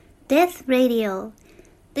Death Radio.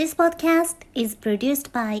 This podcast is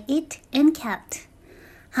produced by It and Cat.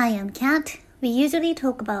 Hi, I'm Cat. We usually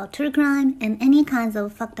talk about true crime and any kinds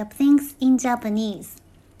of fucked up things in Japanese.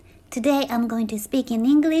 Today I'm going to speak in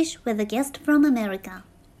English with a guest from America.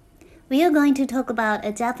 We are going to talk about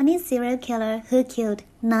a Japanese serial killer who killed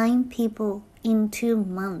 9 people in 2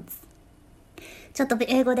 months. ちょっと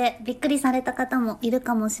英語でびっくりされた方もいる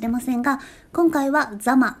かもしれませんが、今回は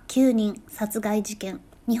ザマ9人殺害事件、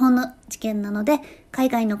日本の事件なので、海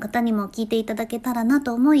外の方にも聞いていただけたらな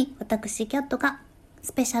と思い、私キャットが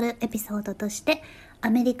スペシャルエピソードとしてア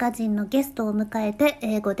メリカ人のゲストを迎えて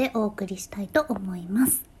英語でお送りしたいと思いま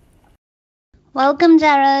す。Welcome,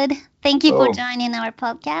 Jared. Thank you for joining our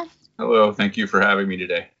podcast. Hello, thank you for having me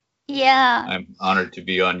today. Yeah. I'm honored to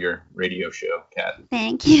be on your radio show, Kat.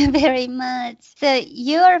 Thank you very much. So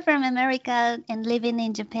you are from America and living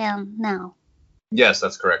in Japan now? Yes,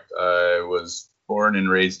 that's correct. I was born and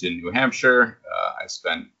raised in New Hampshire. I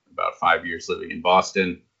spent about 5 years living in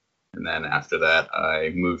Boston. And then after that,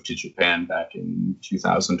 I moved to Japan back in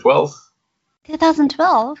 2012.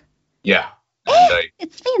 2012? Yeah.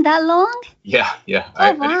 It's been that long? Yeah.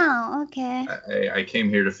 Oh, wow. Okay. I came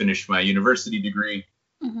here to finish my university degree,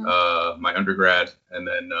 my undergrad. And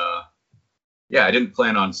then, I didn't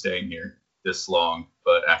plan on staying here this long.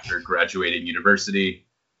 But after graduating university,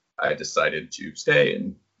 I decided to stay.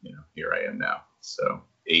 And, here I am now. So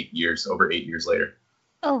over 8 years later.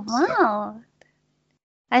 Oh, wow. So.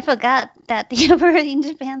 I forgot that you were in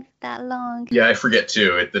Japan that long. Yeah, I forget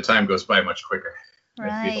too. The time goes by much quicker.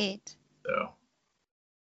 Right. So.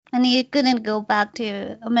 And you couldn't go back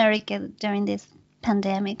to America during this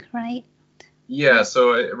pandemic, right? Yeah,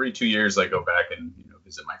 so every 2 years I go back and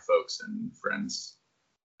visit my folks and friends.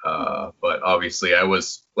 But obviously I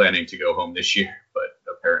was planning to go home this year,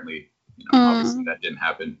 but apparently, obviously that didn't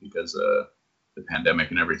happen because the pandemic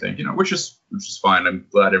and everything, which is fine. I'm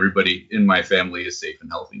glad everybody in my family is safe and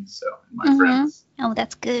healthy. So, and my friends. Oh,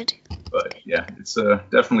 that's good. But yeah, it's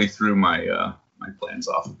definitely threw my my plans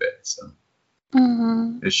off a bit. So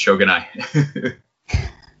it's shogunai.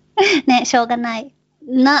 ね、しょうがない。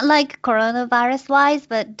Not like coronavirus wise,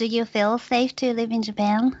 but do you feel safe to live in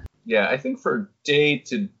Japan? Yeah, I think for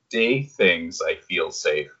day-to-day things, I feel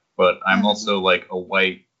safe. But I'm also like a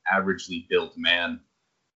white, averagely built man.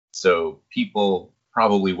 So people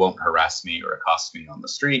probably won't harass me or accost me on the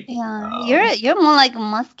street. Yeah, you're more like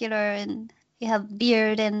muscular and you have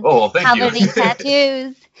beard and covered in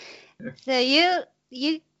tattoos. So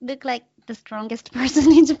you look like the strongest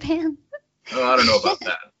person in Japan. Oh, I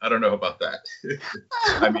don't know about that.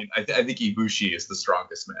 I mean, I think Ibushi is the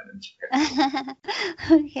strongest man in Japan.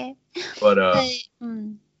 Okay. But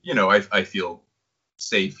I feel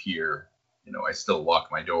safe here. I still lock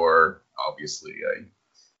my door. Obviously,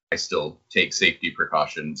 I still take safety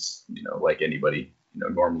precautions, like anybody,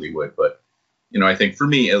 normally would. But, I think for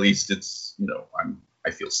me, at least it's,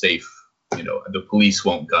 I feel safe. The police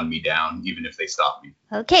won't gun me down, even if they stop me.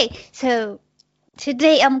 Okay, so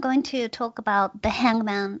today I'm going to talk about the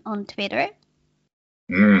hangman on Twitter.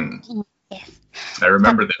 Yes. I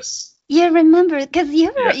remember this. You remember, because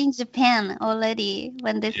you were in Japan already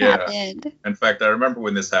when this happened. In fact, I remember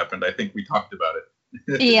when this happened. I think we talked about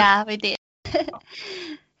it. Yeah, we did.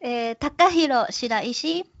 Takahiro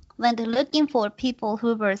Shiraishi went looking for people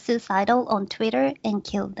who were suicidal on Twitter and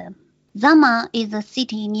killed them. Zama is a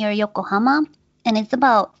city near Yokohama, and it's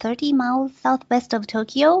about 30 miles southwest of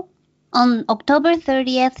Tokyo. On October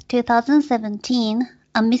 30th, 2017,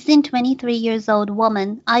 a missing 23-year-old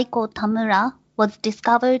woman, Aiko Tamura, was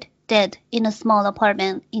discovered dead in a small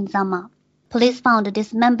apartment in Zama. Police found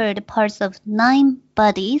dismembered parts of 9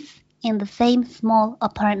 bodies in the same small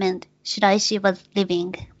apartment Shiraishi was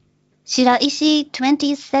living. Shiraishi,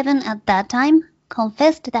 27 at that time,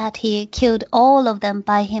 confessed that he killed all of them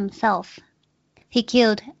by himself. He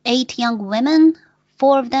killed 8 young women,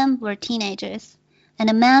 4 of them were teenagers, and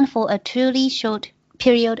a man for a truly short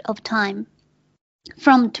period of time.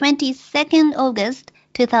 From 22nd August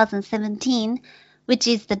 2017, which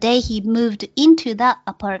is the day he moved into that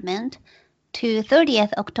apartment, to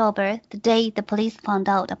 30th October, the day the police found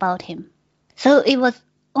out about him. So it was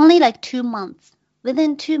only like 2 months.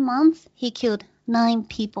 Within 2 months, he killed 9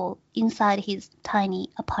 people inside his tiny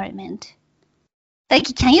apartment.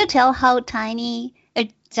 Like, can you tell how tiny a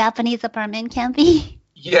Japanese apartment can be?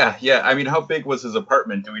 Yeah. I mean, how big was his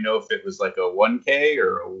apartment? Do we know if it was like a 1K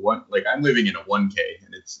or a 1? Like, I'm living in a 1K,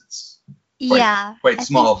 and it's quite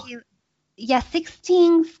small.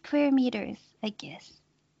 16 square meters, I guess.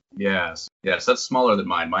 Yes, that's smaller than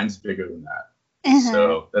mine. Mine's bigger than that.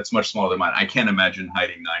 So that's much smaller than mine. I can't imagine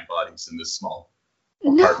hiding 9 bodies in this small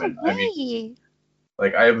apartment. No way. I mean,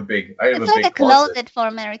 Like I have a It's like big a closet. closet for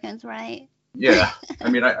Americans, right? Yeah. I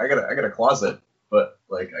mean, I got a closet, but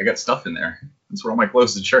like I got stuff in there. That's where all my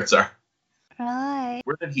clothes and shirts are. Right.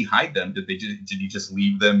 Where did he hide them? Did he just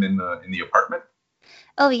leave them in the apartment?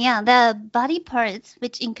 Oh yeah, the body parts,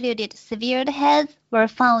 which included severed heads, were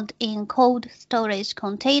found in cold storage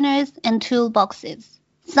containers and toolboxes.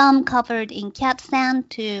 Some covered in cat sand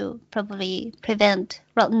to probably prevent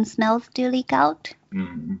rotten smells to leak out.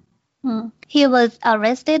 Mm. He was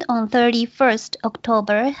arrested on 31st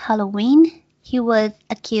October, Halloween. He was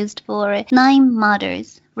accused for 9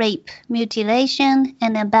 murders, rape, mutilation,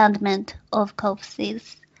 and abandonment of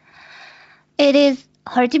corpses. It is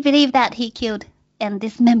hard to believe that he killed and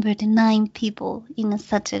dismembered 9 people in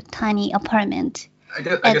such a tiny apartment. I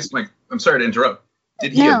guess I'm sorry to interrupt.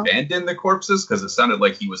 Did he No. abandon the corpses? Because it sounded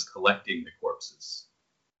like he was collecting the corpses.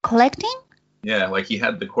 Collecting? Yeah, like he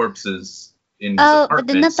had the corpses in his apartment.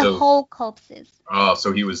 But not the whole corpses. Oh,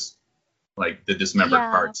 so he was like the dismembered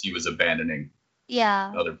parts he was abandoning.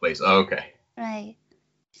 Yeah. Other place. Oh, okay. Right.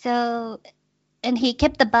 So, and he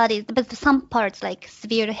kept the bodies, but some parts like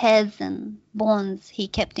severed heads and bones he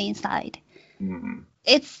kept inside. Mm-hmm.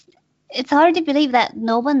 It's hard to believe that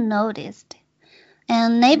no one noticed.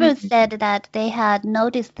 And neighbors said that they had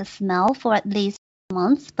noticed the smell for at least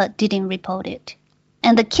months but didn't report it.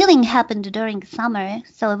 And the killing happened during summer,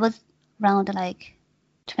 so it was around like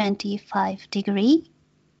 25 degrees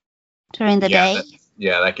during the day.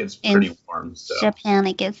 That gets pretty warm. So. Japan,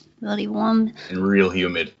 it gets really warm. And real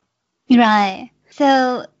humid. Right.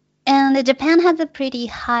 So, and Japan has a pretty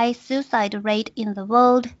high suicide rate in the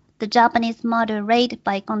world. The Japanese murder rate,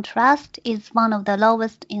 by contrast, is one of the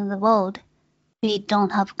lowest in the world. We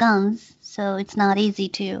don't have guns, so it's not easy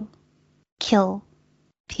to kill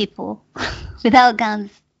people without guns.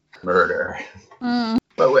 Murder.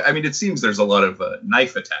 But I mean, it seems there's a lot of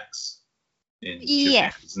knife attacks in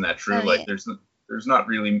Japan. Isn't that true? There's not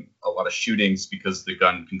really a lot of shootings because the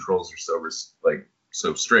gun controls are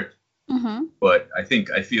so strict. Mm-hmm. But I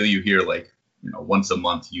feel you hear once a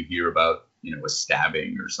month you hear about a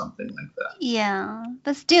stabbing or something like that. Yeah,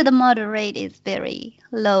 but still the murder rate is very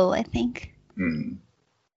low, I think.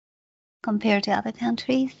 Compared to other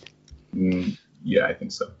countries. Yeah, I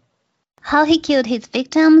think so. How he killed his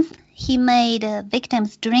victims? He made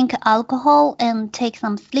victims drink alcohol and take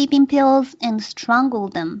some sleeping pills and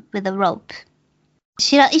strangled them with a rope.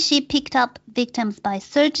 Shiraishi picked up victims by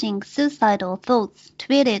searching suicidal thoughts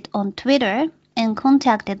tweeted on Twitter and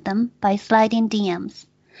contacted them by sliding DMs.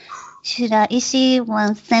 Shiraishi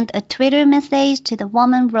once sent a Twitter message to the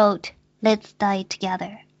woman wrote, "Let's die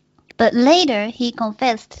together." But later he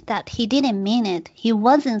confessed that he didn't mean it. He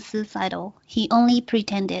wasn't suicidal. He only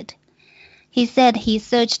pretended. He said he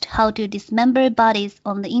searched how to dismember bodies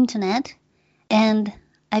on the internet, and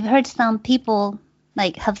I've heard some people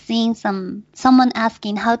have seen someone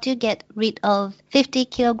asking how to get rid of 50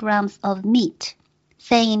 kilograms of meat,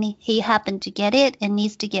 saying he happened to get it and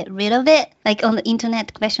needs to get rid of it, on the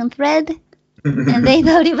internet question thread. And they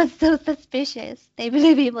thought it was so suspicious. They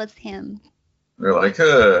believe it was him. They're like,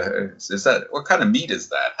 is that, what kind of meat is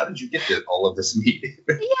that? How did you get all of this meat?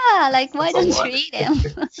 Yeah, why don't you eat him?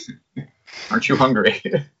 Aren't you hungry?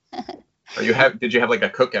 Did you have a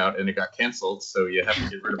cookout and it got canceled, so you have to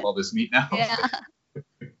get rid of all this meat now? Yeah.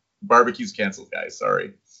 Barbecue's canceled, guys.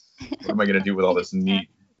 Sorry. What am I going to do with all this meat?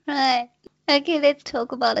 Right. Okay, let's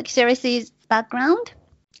talk about Shiraishi's background.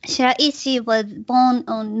 Shiraishi was born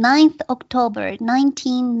on 9th October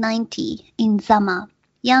 1990 in Zama.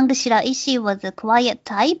 Young Shiraishi was a quiet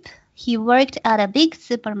type. He worked at a big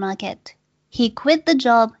supermarket. He quit the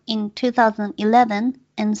job in 2011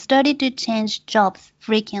 and started to change jobs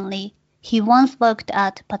frequently. He once worked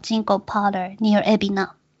at pachinko parlor near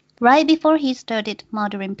Ebina. Right before he started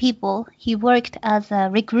murdering people, he worked as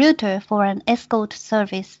a recruiter for an escort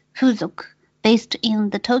service, Fuzoku, based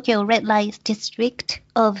in the Tokyo red light district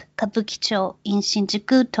of Kabukicho in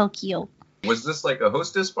Shinjuku, Tokyo. Was this a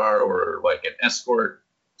hostess bar or an escort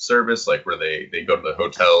service, where they go to the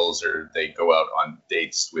hotels or they go out on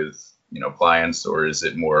dates with clients, or is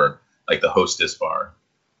it more like the hostess bar?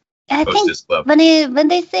 I hostess think club? when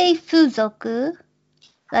they say Fuzoku,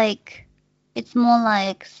 it's more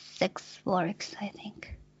like sex works, I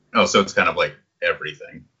think. Oh, so it's kind of like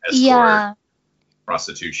everything. Escort, yeah.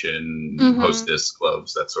 Prostitution, hostess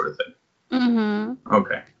clubs, that sort of thing. Mm-hmm.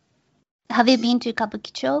 Okay. Have you been to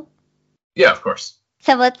Kabukicho? Yeah, of course.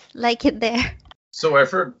 So what's like it there? So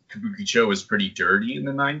I've heard Kabukicho was pretty dirty in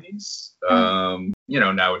the 90s.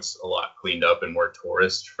 Now it's a lot cleaned up and more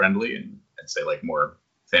tourist friendly, and I'd say more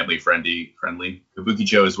family friendly.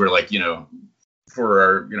 Kabukicho is where for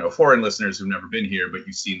our foreign listeners who've never been here, but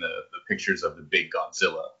you've seen the pictures of the big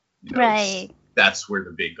Godzilla. Right. That's where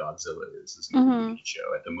the big Godzilla is in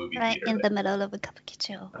Kabukicho at the movie theater. Right in the middle of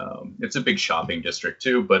Kabukicho. It's a big shopping district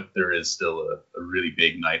too, but there is still a really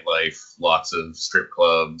big nightlife, lots of strip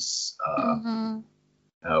clubs.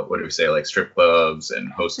 What do we say? Like strip clubs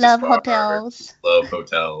and hostess love bars,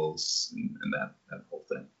 hotels, and that whole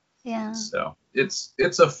thing. Yeah. So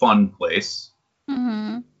it's a fun place.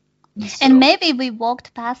 So, and maybe we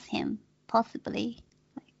walked past him, possibly.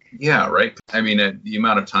 Yeah, right. I mean, the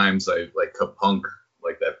amount of times Kapunk,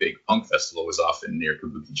 like that big punk festival, was often near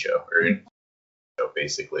Kabukicho, or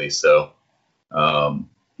basically. So,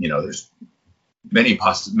 there's many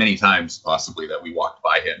times possibly that we walked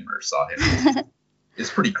by him or saw him. It's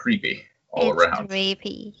pretty creepy around. It's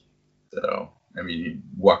creepy. So, I mean, you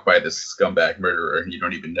walk by this scumbag murderer and you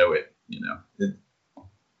don't even know it.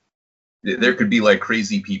 There could be like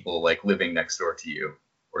crazy people like living next door to you,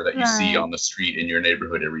 or that you see on the street in your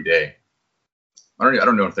neighborhood every day. I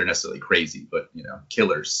don't know if they're necessarily crazy, but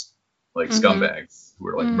killers, like scumbags who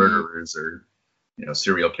are like murderers or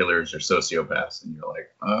serial killers or sociopaths, and you're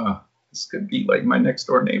like, this could be like my next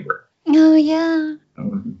door neighbor. Oh yeah.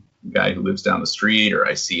 Guy who lives down the street, or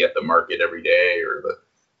I see at the market every day, or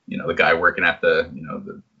the guy working at the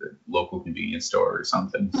the local convenience store or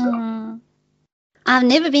something. So I've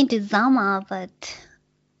never been to Zama, but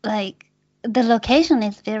like the location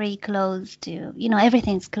is very close to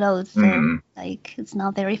everything's close, so like it's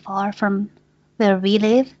not very far from where we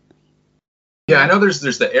live. Yeah, I know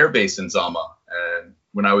there's the air base in Zama, and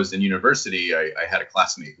when I was in university, I had a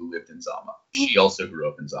classmate who lived in Zama. She also grew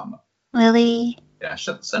up in Zama. Really? Yeah,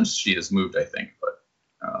 since she has moved, I think. But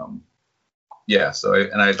yeah, so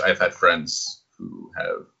I've had friends who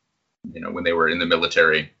have, when they were in the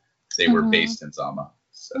military, they were based in Zama.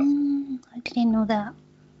 So I didn't know that.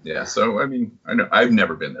 Yeah, so I mean, I've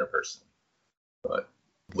never been there personally, but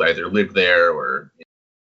either lived there or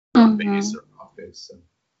on base or off base.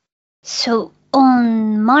 So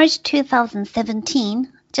on March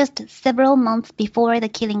 2017, just several months before the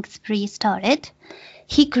killing spree started,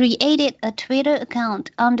 he created a Twitter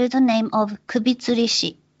account under the name of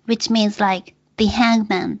Kubitsurishi, which means like the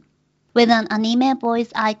hangman, with an anime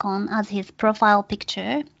boy's icon as his profile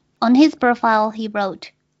picture. On his profile, he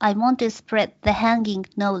wrote, "I want to spread the hanging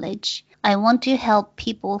knowledge. I want to help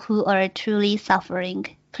people who are truly suffering.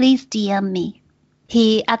 Please DM me."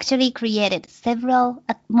 He actually created several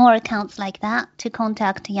more accounts like that to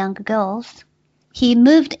contact young girls. He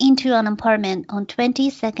moved into an apartment on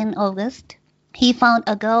 22nd August. He found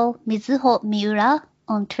a girl, Mizuho Miura,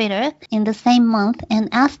 on Twitter in the same month and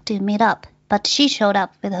asked to meet up, but she showed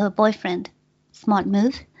up with her boyfriend. Smart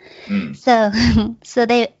move. So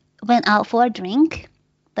they went out for a drink,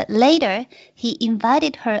 but later he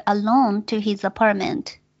invited her alone to his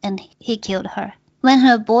apartment and he killed her. When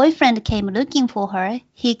her boyfriend came looking for her,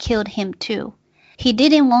 he killed him too. He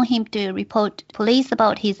didn't want him to report police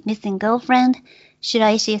about his missing girlfriend.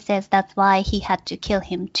 Shiraishi says that's why he had to kill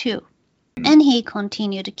him too. And he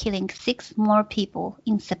continued killing 6 more people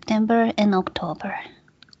in September and October.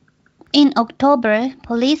 In October,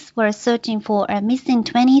 police were searching for a missing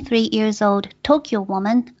 23-year-old Tokyo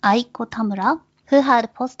woman, Aiko Tamura, who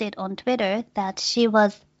had posted on Twitter that she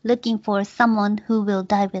was looking for someone who will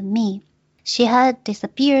die with me. She had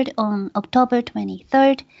disappeared on October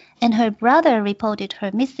 23rd, and her brother reported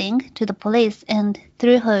her missing to the police and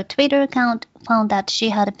through her Twitter account found that she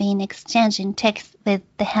had been exchanging texts with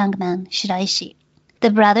the hangman, Shiraishi. The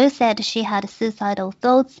brother said she had suicidal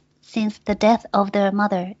thoughts since the death of their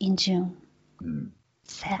mother in June.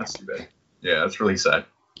 Sad. That's too bad. Yeah, that's really sad.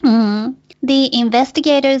 The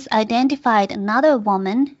investigators identified another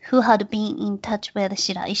woman who had been in touch with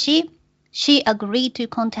Shiraishi. She agreed to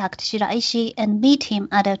contact Shiraishi and meet him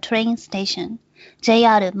at a train station,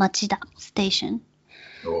 JR Machida station.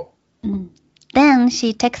 Oh. Then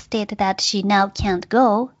she texted that she now can't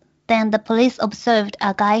go. Then the police observed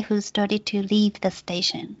a guy who started to leave the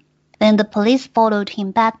station. Then the police followed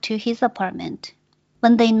him back to his apartment.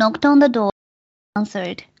 When they knocked on the door, he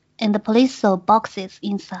answered, and the police saw boxes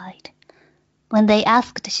inside. When they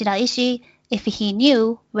asked Shiraishi if he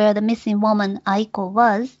knew where the missing woman Aiko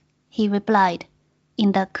was, he replied,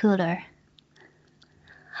 "In the cooler."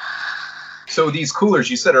 So these coolers,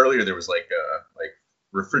 you said earlier there was like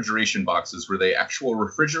refrigeration boxes. Were they actual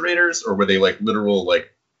refrigerators, or were they like literal like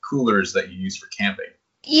coolers that you use for camping?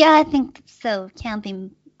 Yeah, I think so.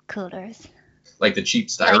 Camping coolers. Like the cheap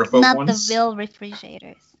styrofoam not ones? Not the real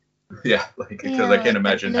refrigerators. Yeah, because I can't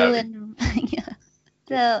imagine having.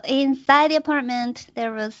 So inside the apartment,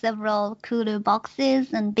 there were several cooler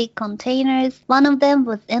boxes and big containers. One of them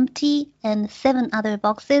was empty, and 7 other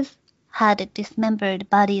boxes had dismembered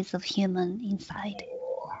bodies of humans inside.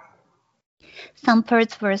 Some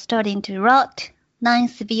parts were starting to rot. 9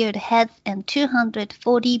 severed heads and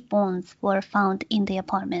 240 bones were found in the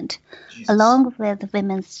apartment, along with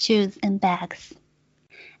women's shoes and bags.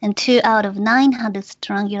 And 2 out of 9 had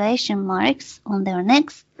strangulation marks on their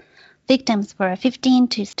necks. Victims were 15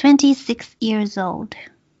 to 26 years old.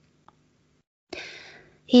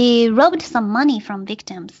 He robbed some money from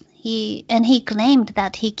victims. He claimed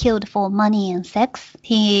that he killed for money and sex.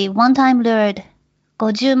 He one time lured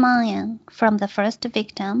 50万円 from the first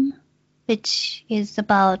victim, which is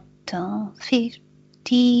about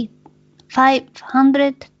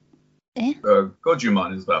 5,500.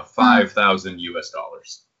 Gojuman is about 5,000 US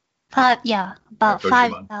dollars. About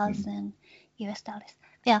 5,000 US dollars.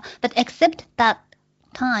 Yeah, but except that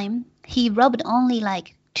time, he robbed only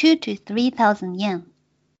like 2,000 to 3,000 yen,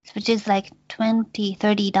 which is like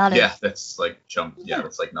 $20-30. Yeah, that's like chump. Yeah,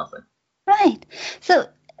 that's like nothing. Right. So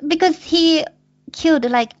because he killed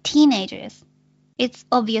like teenagers, it's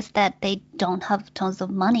obvious that they don't have tons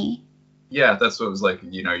of money. Yeah, that's what it was like.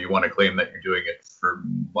 You know, you want to claim that you're doing it for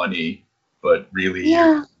money, but really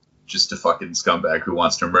you're just a fucking scumbag who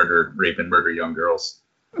wants to rape and murder young girls.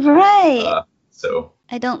 Right. So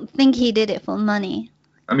I don't think he did it for money.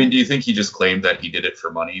 I mean, do you think he just claimed that he did it for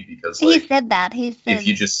money? Because like, he said that. He said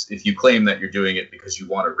if you claim that you're doing it because you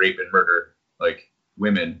want to rape and murder like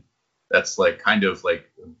women, that's like kind of like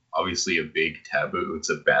obviously a big taboo. It's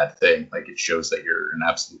a bad thing. Like it shows that you're an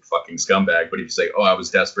absolute fucking scumbag. But if you say, "Oh, I was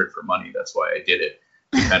desperate for money, that's why I did it,"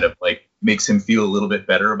 it kind of like makes him feel a little bit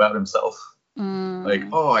better about himself. Like,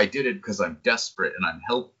 "Oh, I did it because I'm desperate and I'm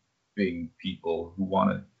helping people who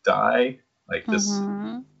want to die." Like this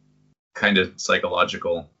kind of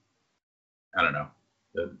psychological, I don't know,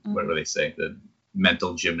 what do they say? The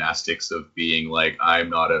mental gymnastics of being like, I'm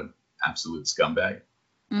not an absolute scumbag.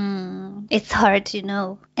 It's hard to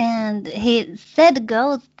know. And he said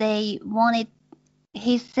girls said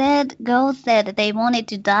they wanted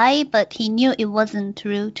to die, but he knew it wasn't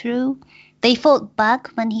true. They fought back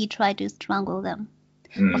when he tried to strangle them.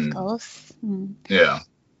 Of course. Yeah.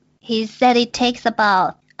 He said it takes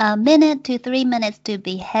about a minute to 3 minutes to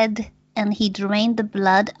behead, and he drained the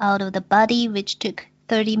blood out of the body, which took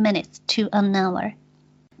 30 minutes to an hour.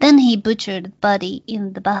 Then he butchered the body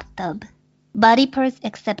in the bathtub. Body parts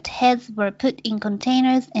except heads were put in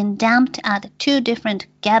containers and dumped at 2 different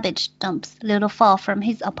garbage dumps a little far from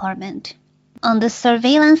his apartment. On the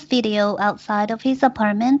surveillance video outside of his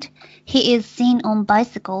apartment, he is seen on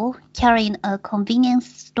bicycle carrying a convenience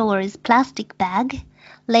store's plastic bag.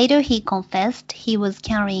 Later he confessed he was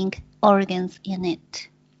carrying organs in it.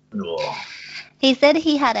 Ugh. He said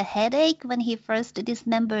he had a headache when he first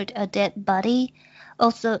dismembered a dead body.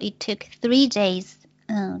 Also, it took 3 days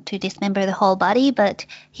to dismember the whole body, but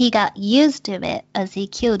he got used to it as he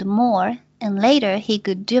killed more, and later he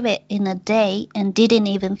could do it in a day and didn't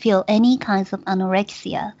even feel any kinds of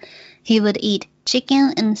anorexia. He would eat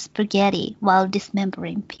chicken and spaghetti while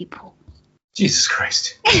dismembering people. Jesus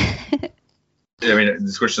Christ. I mean,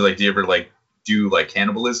 this question, like, do you ever, like, do, like,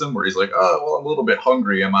 cannibalism? Where he's like, oh, well, I'm a little bit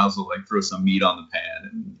hungry. I might as well, like, throw some meat on the pan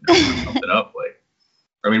and cook something up. Like,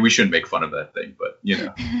 I mean, we shouldn't make fun of that thing, but, you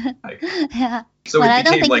know. Like, yeah. So but I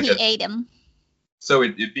don't think he ate him. So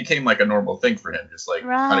it became, like, a normal thing for him, just, like,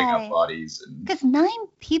 cutting up bodies. Because 9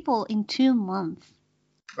 people in 2 months.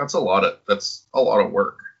 That's a lot of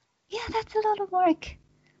work. Yeah, that's a lot of work.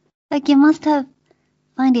 Like, you must have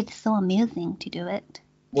find it so amusing to do it.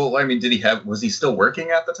 Well, I mean, was he still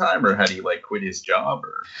working at the time, or had he, like, quit his job,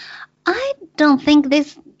 or? I don't think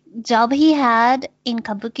this job he had in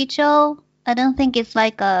Kabukicho, I don't think it's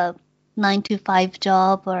like a 9-to-5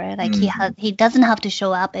 job, or like he doesn't have to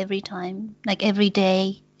show up every time, like every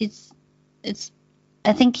day. It's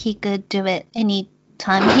I think he could do it any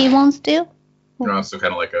time he wants to. No, so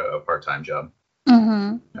kind of like a part-time job.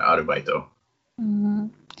 Arubaito.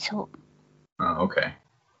 So. Oh, okay.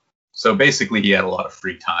 So basically, he had a lot of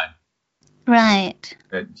free time. Right.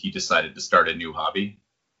 And he decided to start a new hobby.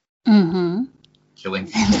 Killing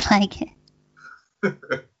people. Seems like it.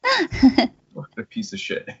 What a piece of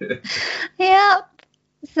shit. Yeah.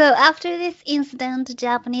 So after this incident,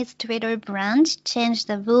 Japanese Twitter branch changed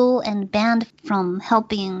the rule and banned from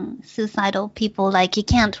helping suicidal people. Like, you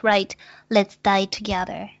can't write, "Let's die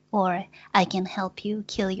together," or "I can help you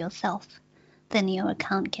kill yourself." Then your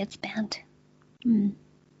account gets banned.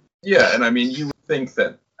 Yeah, and I mean, you would think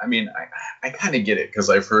that, I mean, I kind of get it,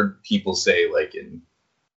 because I've heard people say, like, in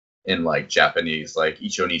like Japanese, like,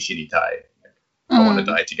 "Icho ni shiritai," I want to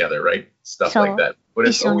die together, right? Stuff like that. But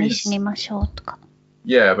it's always, 一緒に死にましょうとか。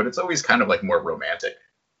 yeah, but it's always kind of like more romantic.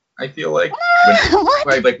 I feel like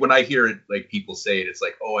when I hear it, like people say it, it's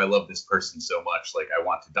like, oh, I love this person so much, like I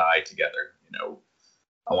want to die together, you know,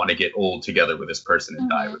 I want to get old together with this person and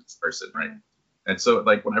die with this person, right? And so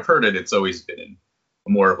like when I've heard it, it's always been in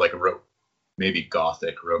more of like a maybe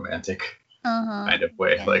gothic romantic kind of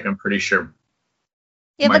way. Like I'm pretty sure.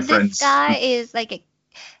 Yeah, but this guy is like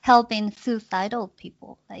helping suicidal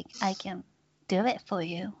people. Like I can do it for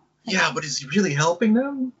you. Like, yeah, but is he really helping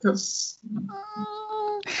them? Because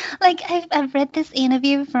like I've read this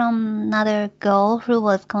interview from another girl who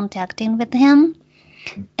was contacting with him,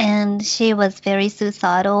 and she was very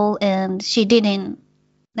suicidal, and she didn't,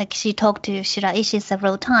 like, she talked to Shiraishi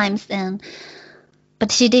several times,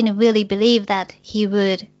 but she didn't really believe that he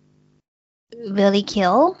would really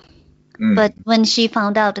kill. But when she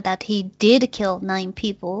found out that he did kill 9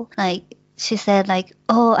 people, like she said, like,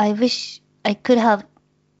 oh, I wish I could have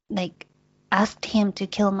like asked him to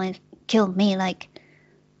kill me. Like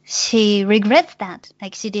she regrets that,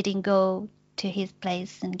 like she didn't go to his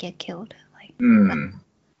place and get killed. Like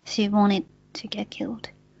she wanted to get killed.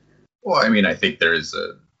 Well, I mean, I think there's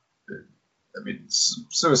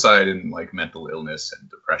suicide and like mental illness and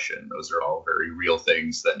depression, those are all very real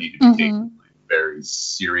things that need to be taken very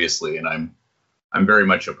seriously, and I'm very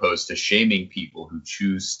much opposed to shaming people who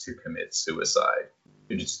choose to commit suicide.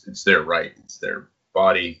 It's their right, it's their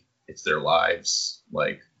body, it's their lives.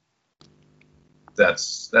 Like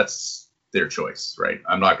that's their choice, right?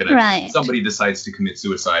 I'm not gonna. Right. If somebody decides to commit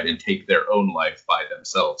suicide and take their own life by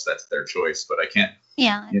themselves, that's their choice. But I can't.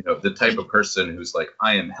 Yeah. You know, the type of person who's like,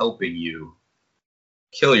 I am helping you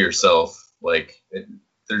kill yourself. Like,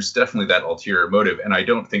 there's definitely that ulterior motive, and I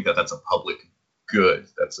don't think that that's a public good.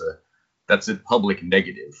 That's a public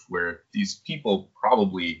negative, where these people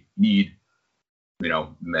probably need, you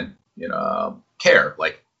know, care,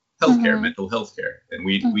 like healthcare, mental health care, and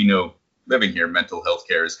we know living here, mental health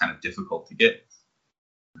care is kind of difficult to get.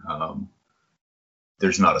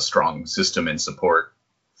 There's not a strong system and support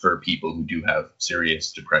for people who do have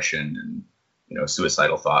serious depression and, you know,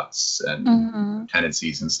 suicidal thoughts and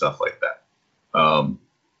tendencies and stuff like that.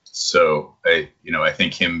 So I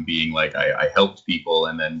think him being like, I helped people,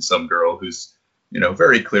 and then some girl who's, you know,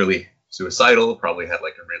 very clearly suicidal, probably had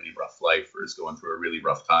like a really rough life or is going through a really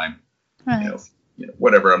rough time. Right. You know,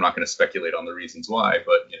 whatever. I'm not going to speculate on the reasons why,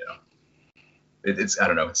 but you know, it's I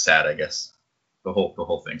don't know. It's sad, I guess. The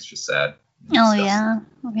whole thing's just sad. Oh yeah,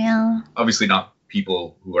 yeah. Obviously, not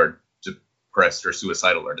people who are depressed or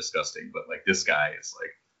suicidal are disgusting, but like this guy is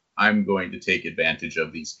like, I'm going to take advantage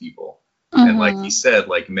of these people. And like he said,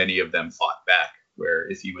 like many of them fought back, where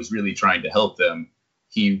if he was really trying to help them,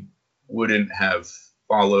 he wouldn't have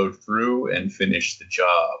followed through and finished the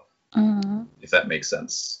job, if that makes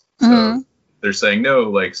sense. So they're saying, no,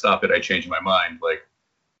 like, stop it, I changed my mind. Like,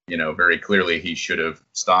 you know, very clearly he should have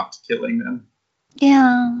stopped killing them.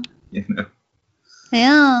 Yeah. You know?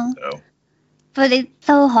 Yeah. So. But it's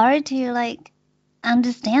so hard to, like,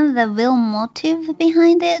 understand the real motive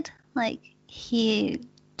behind it. Like, he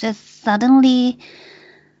just suddenly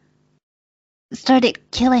started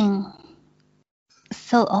killing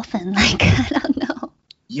so often. Like, I don't know.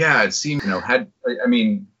 Yeah, it seemed, you know, I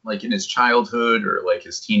mean, like in his childhood or like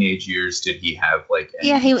his teenage years, did he have like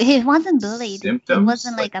any he wasn't bullied. Symptoms? He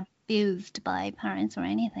wasn't like abused by parents or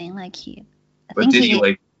anything. Like did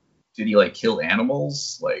he kill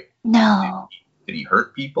animals? Like, no. Did he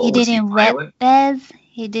hurt people? He didn't wet beds.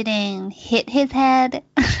 He didn't hit his head.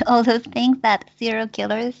 All those things that serial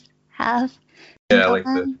killers have. Yeah,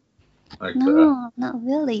 not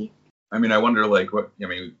really. I mean, I wonder, like, what, I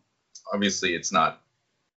mean, obviously it's not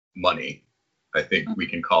money. I think we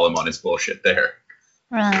can call him on his bullshit there.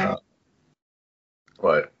 Right.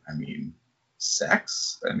 But, I mean,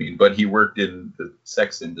 sex? I mean, but he worked in the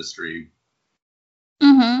sex industry.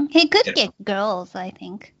 He could get girls, I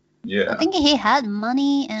think. Yeah. I think he had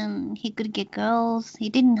money and he could get girls. He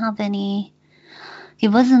didn't have any. He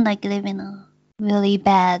wasn't like living a really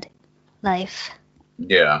bad life.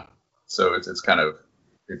 Yeah. So it's kind of,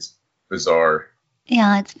 it's bizarre.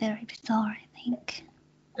 Yeah, it's very bizarre, I think.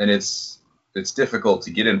 And it's difficult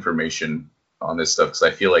to get information on this stuff because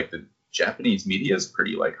I feel like the Japanese media is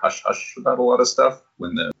pretty like hush hush about a lot of stuff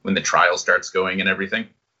when the trial starts going and everything.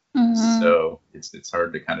 So it's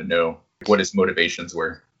hard to kind of know what his motivations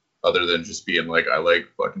were, other than just being like, I like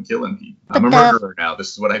fucking killing people. I'm a murderer now.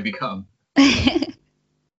 This is what I become.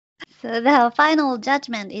 So the final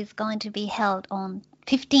judgment is going to be held on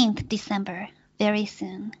 15th December, very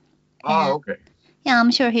soon. Oh, okay. Yeah,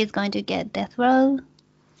 I'm sure he's going to get death row.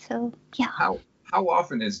 So, yeah. How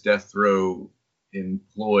often is death row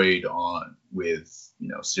employed with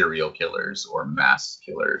serial killers or mass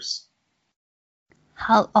killers.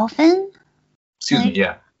 How often? Excuse me,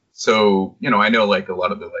 yeah. So, I know like a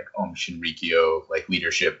lot of the like Shinrikyo like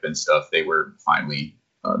leadership and stuff, they were finally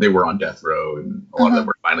they were on death row, and a lot of them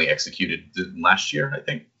were finally executed last year, I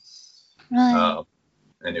think. Right.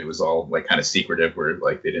 And it was all like kind of secretive, where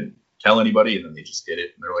like they didn't tell anybody, and then they just did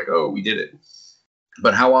it, and they're like, oh, we did it.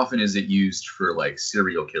 But how often is it used for like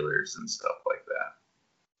serial killers and stuff like that,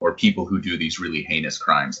 or people who do these really heinous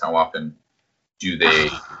crimes? How often do they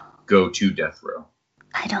go to death row?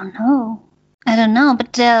 I don't know.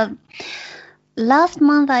 But last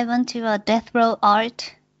month I went to a death row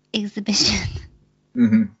art exhibition.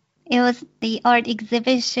 Mm-hmm. It was the art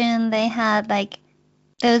exhibition. They had like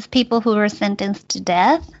those people who were sentenced to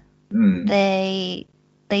death. They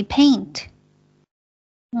paint.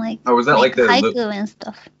 Like, is that like the haiku and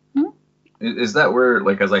stuff? Is that where,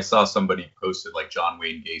 like, as I saw somebody posted like John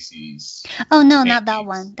Wayne Gacy's? Oh no, not that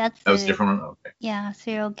one. That was a different one. Okay. Yeah,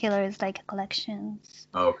 serial killers like collections.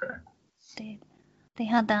 Okay. They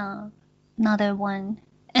had another one,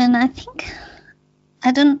 and I think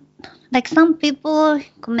I don't like some people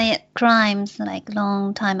commit crimes like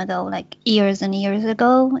long time ago, like years and years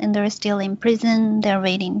ago, and they're still in prison. They're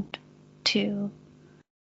waiting to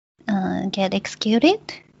get executed.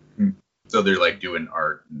 So they're like doing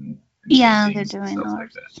art and they're doing art.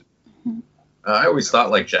 Like that. Mm-hmm. I always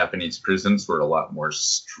thought like Japanese prisons were a lot more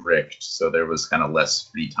strict, so there was kind of less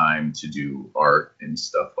free time to do art and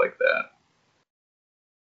stuff like that.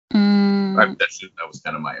 That was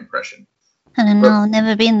kind of my impression. I don't know,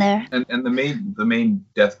 never been there. And the main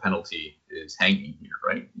death penalty is hanging here,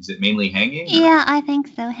 right? Is it mainly hanging? Yeah, I think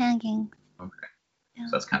so, hanging. Okay. Yeah.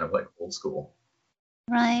 So that's kind of like old school.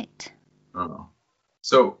 Right. Oh.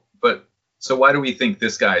 So why do we think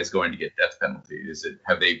this guy is going to get death penalty? Is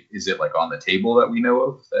it like on the table that we know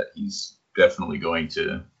of that he's definitely going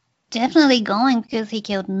to? Definitely going, because he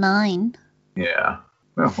killed 9. Yeah.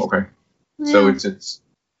 Oh, okay. Yeah. So it's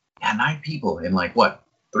 9 people in like what,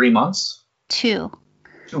 3 months? 2.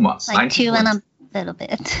 2 months. Like 2 and a little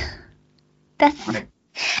bit. That's right.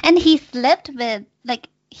 And he slept with, like,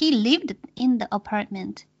 he lived in the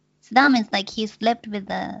apartment. So that means like he slept with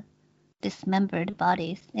the dismembered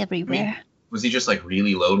bodies everywhere. Was he just like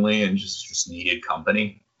really lonely and just needed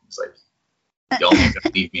company? It's like, y'all need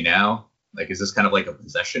to leave me now. Like, is this kind of like a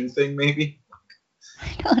possession thing, maybe?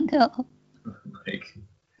 I don't know. Like,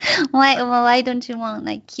 why don't you want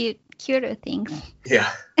like cuter things?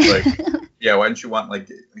 Yeah, like why don't you want like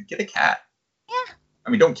get a cat? Yeah. I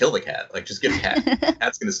mean, don't kill the cat. Like, just get a cat. The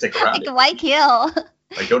cat's gonna stick around. Like, why kill?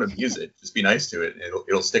 Like, don't abuse it. Just be nice to it.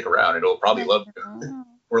 It'll stick around. It'll probably love you.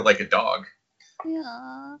 Or like a dog.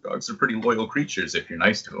 Yeah. Dogs are pretty loyal creatures if you're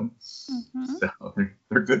nice to them. Mm-hmm. So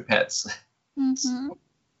they're good pets. Mm-hmm. So.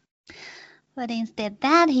 But instead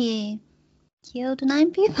that he killed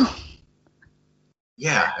 9 people.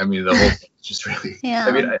 Yeah, I mean the whole thing is just really. Yeah.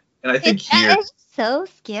 I mean, I think here. It's so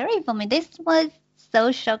scary for me. This was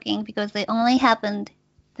so shocking because it only happened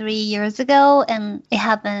 3 years ago, and it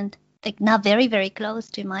happened like not very, very close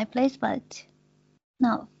to my place, but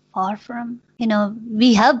not far from.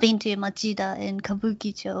 We have been to Machida and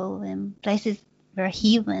Kabukicho and places where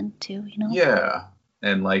he went to. Yeah,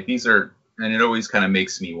 and like these are, and it always kind of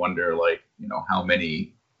makes me wonder, like how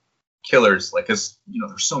many killers, like, cause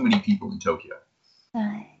there's so many people in Tokyo.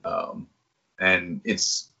 Right. And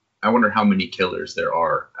I wonder how many killers there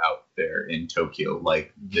are out there in Tokyo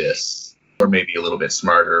like this, or maybe a little bit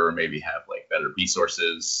smarter, or maybe have like better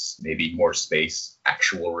resources, maybe more space,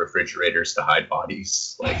 actual refrigerators to hide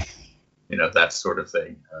bodies, like, that sort of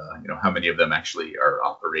thing. How many of them actually are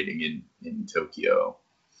operating in Tokyo?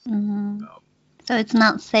 Mm-hmm. So it's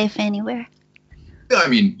not safe anywhere. I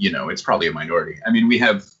mean, it's probably a minority. I mean, we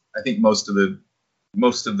have, I think most of the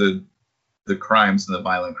crimes and the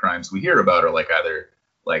violent crimes we hear about are like either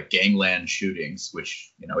like gangland shootings,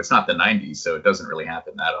 which it's not the 90s, so it doesn't really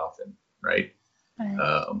happen that often, right?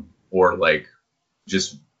 Or like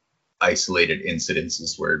just isolated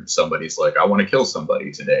incidences where somebody's like, I want to kill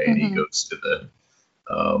somebody today, and he goes to the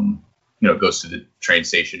train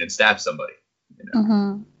station and stabs somebody,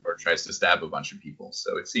 or tries to stab a bunch of people.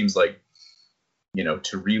 So it seems like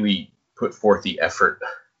to really put forth the effort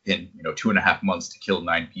in 2.5 months to kill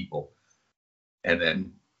 9 people, and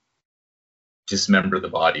then dismember the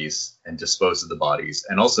bodies and dispose of the bodies,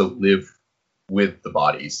 and also live with the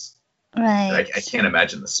bodies. Right. I can't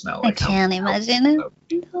imagine the smell. I can't imagine it.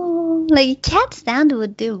 No. Like, cat sand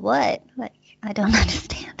would do what? Like, I don't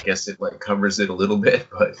understand. I guess it like covers it a little bit,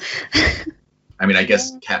 but I mean, I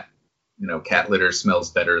guess cat litter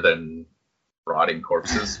smells better than rotting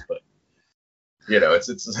corpses, but it's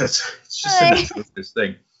just an atrocious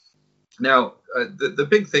thing. Now, the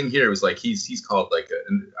big thing here was like he's called like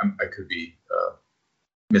I could be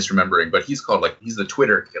misremembering, but he's the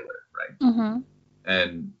Twitter killer, right? Mm-hmm.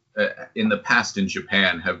 And in the past in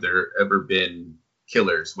Japan, have there ever been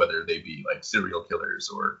killers, whether they be like serial killers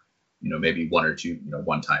or maybe one or two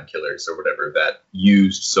one-time killers or whatever, that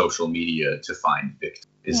used social media to find victims?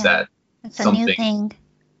 Is that it's something? A new thing.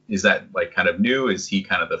 Is that like kind of new? Is he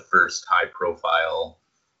kind of the first high-profile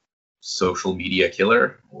social media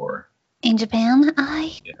killer, or? In Japan,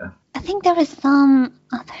 I think there is some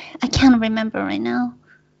other. I can't remember right now.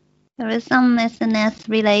 There is some SNS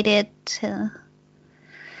related to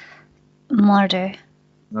murder.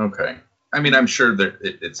 Okay. I mean, I'm sure that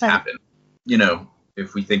it's happened.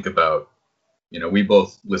 If we think about, we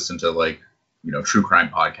both listen to like, true crime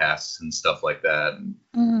podcasts and stuff like that, and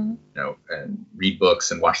and read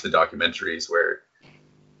books and watch the documentaries, where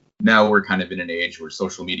now we're kind of in an age where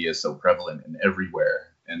social media is so prevalent and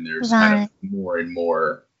everywhere, and there's kind of more and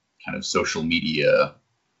more kind of social media,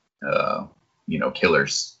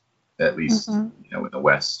 killers, at least, in the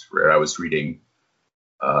West, where I was reading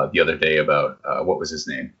the other day about, what was his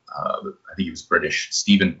name? I think he was British,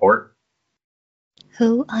 Stephen Port.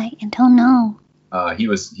 Who? I don't know.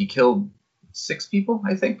 He killed 6 people,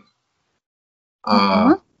 I think.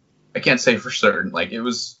 I can't say for certain. Like, it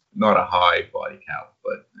was not a high body count,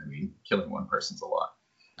 but I mean, killing one person's a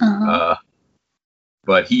lot.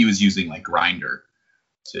 But he was using like Grindr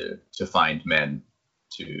to find men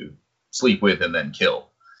to sleep with and then kill,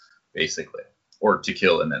 basically, or to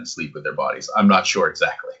kill and then sleep with their bodies. I'm not sure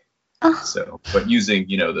exactly. So, but using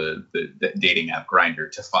the dating app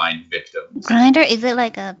Grindr to find victims. Grindr, is it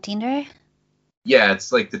like a Tinder? Yeah,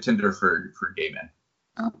 it's like the Tinder for gay men.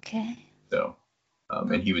 Okay. So,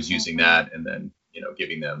 and he was using that, and then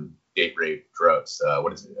giving them date rape drugs.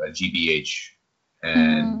 What is it? GBH,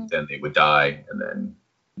 and then they would die, and then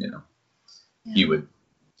he would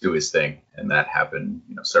do his thing, and that happened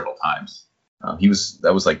several times.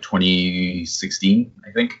 That was like 2016,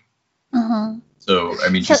 I think. So I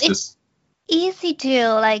mean, it's easy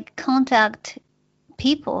to like contact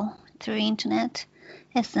people through internet,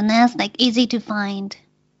 SNS, like easy to find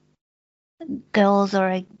girls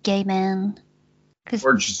or gay men,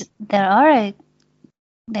 because there are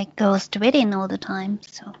like ghost written all the time.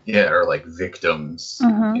 So or like victims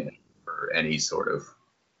for any sort of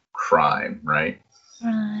crime, right?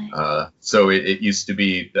 Right. So it used to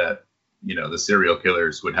be that the serial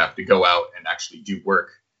killers would have to go out and actually do work,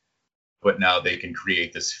 but now they can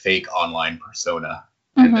create this fake online persona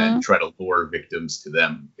and then try to lure victims to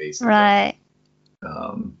them, basically. Right.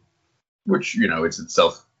 Which it's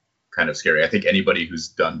itself kind of scary. I think anybody who's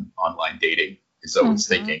done online dating is always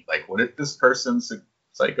thinking, like, what if this person's a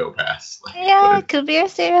psychopath? Like, it could be a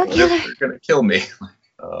serial killer. What if they're gonna kill me?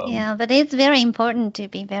 But it's very important to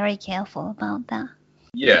be very careful about that.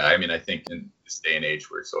 Yeah, I mean, I think in this day and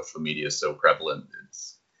age where social media is so prevalent,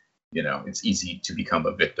 it's easy to become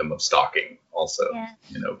a victim of stalking also,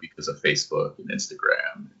 because of Facebook and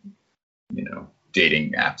Instagram, and,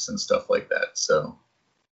 dating apps and stuff like that. So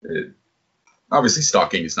obviously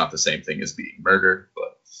stalking is not the same thing as being murdered,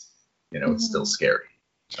 but, it's still scary.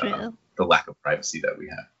 True. The lack of privacy that we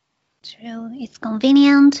have. True. It's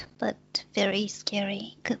convenient, but very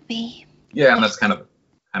scary, could be. Yeah, and that's kind of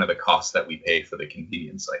the cost that we pay for the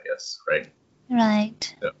convenience, I guess, right?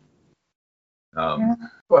 Right. So,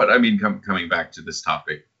 but I mean, coming back to this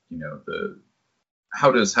topic,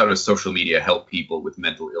 how does social media help people with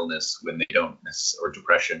mental illness when they don't or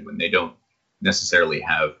depression when they don't necessarily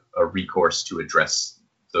have a recourse to address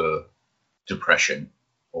the depression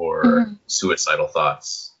or suicidal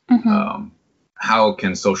thoughts? How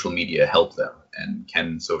can social media help them, and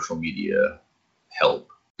can social media help?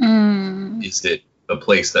 Is it a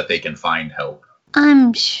place that they can find help?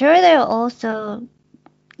 I'm sure there are also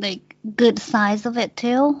like good sides of it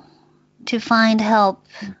too, to find help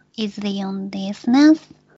easily on the SNS.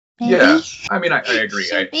 Maybe? Yeah, I mean, I agree.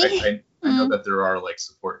 I know that there are like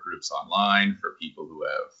support groups online for people who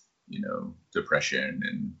have, depression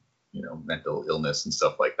and, mental illness and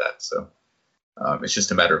stuff like that. So it's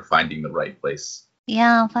just a matter of finding the right place.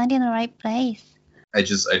 Yeah, finding the right place. I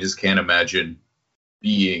just can't imagine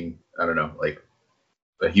being, I don't know, like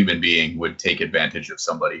a human being would take advantage of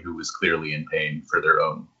somebody who was clearly in pain for their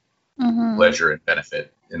own pleasure and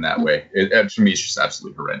benefit in that way. To me, it's just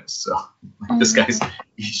absolutely horrendous. So this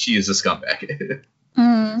she is a scumbag.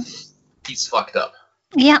 He's fucked up.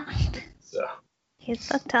 Yeah. So he's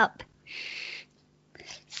fucked up.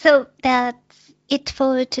 So that's it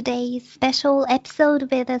for today's special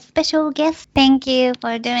episode with a special guest. Thank you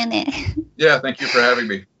for doing it. Yeah, thank you for having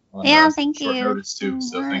me. on thank short you notice too.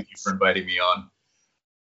 So thank you for inviting me on.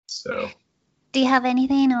 So. Do you have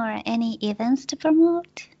anything or any events to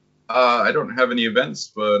promote? I don't have any events,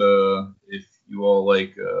 but if you all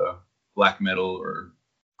like black metal or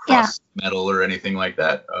crust metal or anything like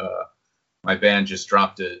that, my band just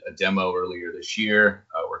dropped a demo earlier this year.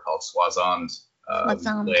 We're called Swazand.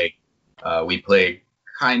 We play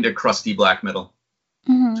kind of crusty black metal,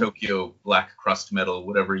 Tokyo black crust metal,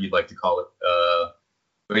 whatever you'd like to call it.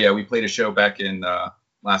 But yeah, we played a show back in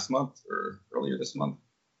last month or earlier this month.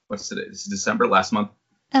 What's today? It's December, last month.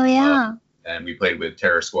 Oh, yeah. And we played with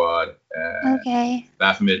Terror Squad and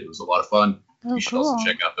Baphomet. It was a lot of fun. You should also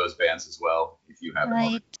check out those bands as well if you haven't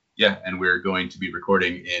already. Yeah, and we're going to be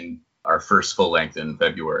recording in our first full length in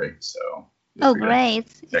February. So great.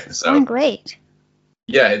 Check us out. Great.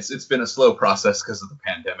 Yeah, it's been a slow process because of the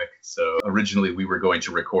pandemic. So originally we were going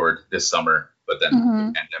to record this summer, but then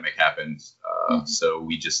the pandemic happened. So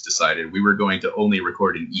we just decided we were going to only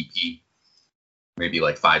record an EP, maybe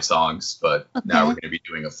like 5 songs, but now we're going to be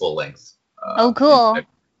doing a full length. Cool.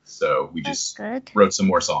 So we just wrote some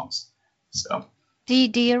more songs. So do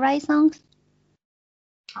you write songs?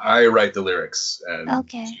 I write the lyrics and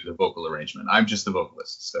do the vocal arrangement. I'm just the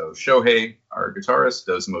vocalist. So Shohei, our guitarist,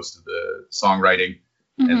 does most of the songwriting,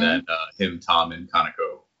 and then him, Tom, and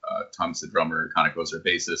Kaneko. Tom's the drummer, Kaneko's our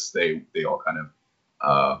bassist. They all kind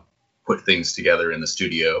of put things together in the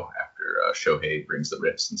studio after Shohei brings the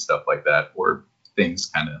riffs and stuff like that, or things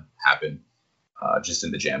kind of happen just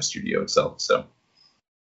in the jam studio itself. So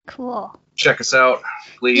cool. Check us out,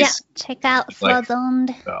 please. Yeah, check out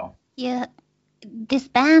Swazand. Yeah, this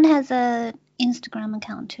band has a Instagram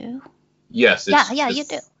account too. Yes. You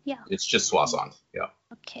do. Yeah. It's just Swazand. Yeah.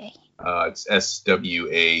 Okay. It's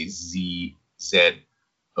SWAZZOND.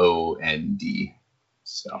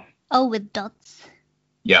 So. Oh, with dots.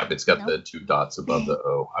 Yeah, it's got the 2 dots above the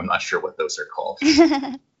O. I'm not sure what those are called.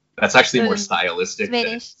 That's actually more stylistic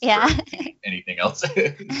Swedish, than anything else.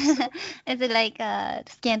 Is it like a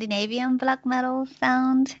Scandinavian black metal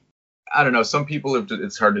sound? I don't know. Some people,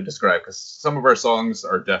 it's hard to describe because some of our songs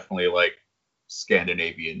are definitely like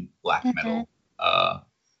Scandinavian black metal.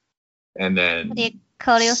 And then... What do you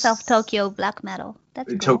call yourself? Tokyo black metal? That's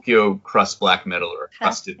cool. Tokyo crust black metal or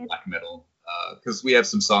crusted black metal. Because we have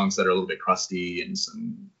some songs that are a little bit crusty and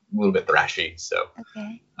some a little bit thrashy. So,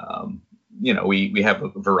 we have a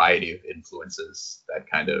variety of influences that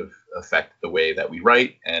kind of affect the way that we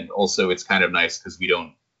write. And also it's kind of nice because we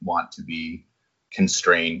don't want to be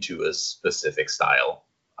constrained to a specific style.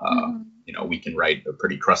 We can write a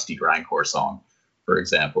pretty crusty grindcore song, for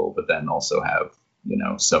example, but then also have,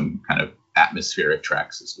 some kind of atmospheric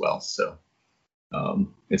tracks as well. So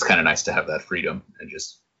it's kind of nice to have that freedom and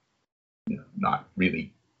just not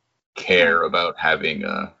really care about having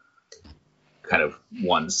a kind of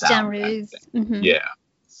one sound. Genres. Kind of yeah.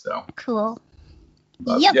 So cool.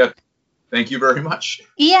 Yeah. Thank you very much.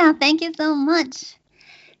 Yeah, thank you so much.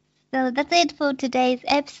 So that's it for today's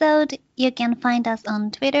episode. You can find us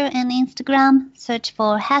on Twitter and Instagram. Search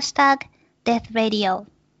for #DeathRadio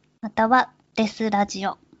またはデスラジ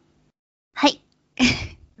オ。はい。あ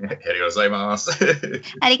りがとうございます。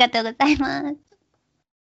ありがとうございます。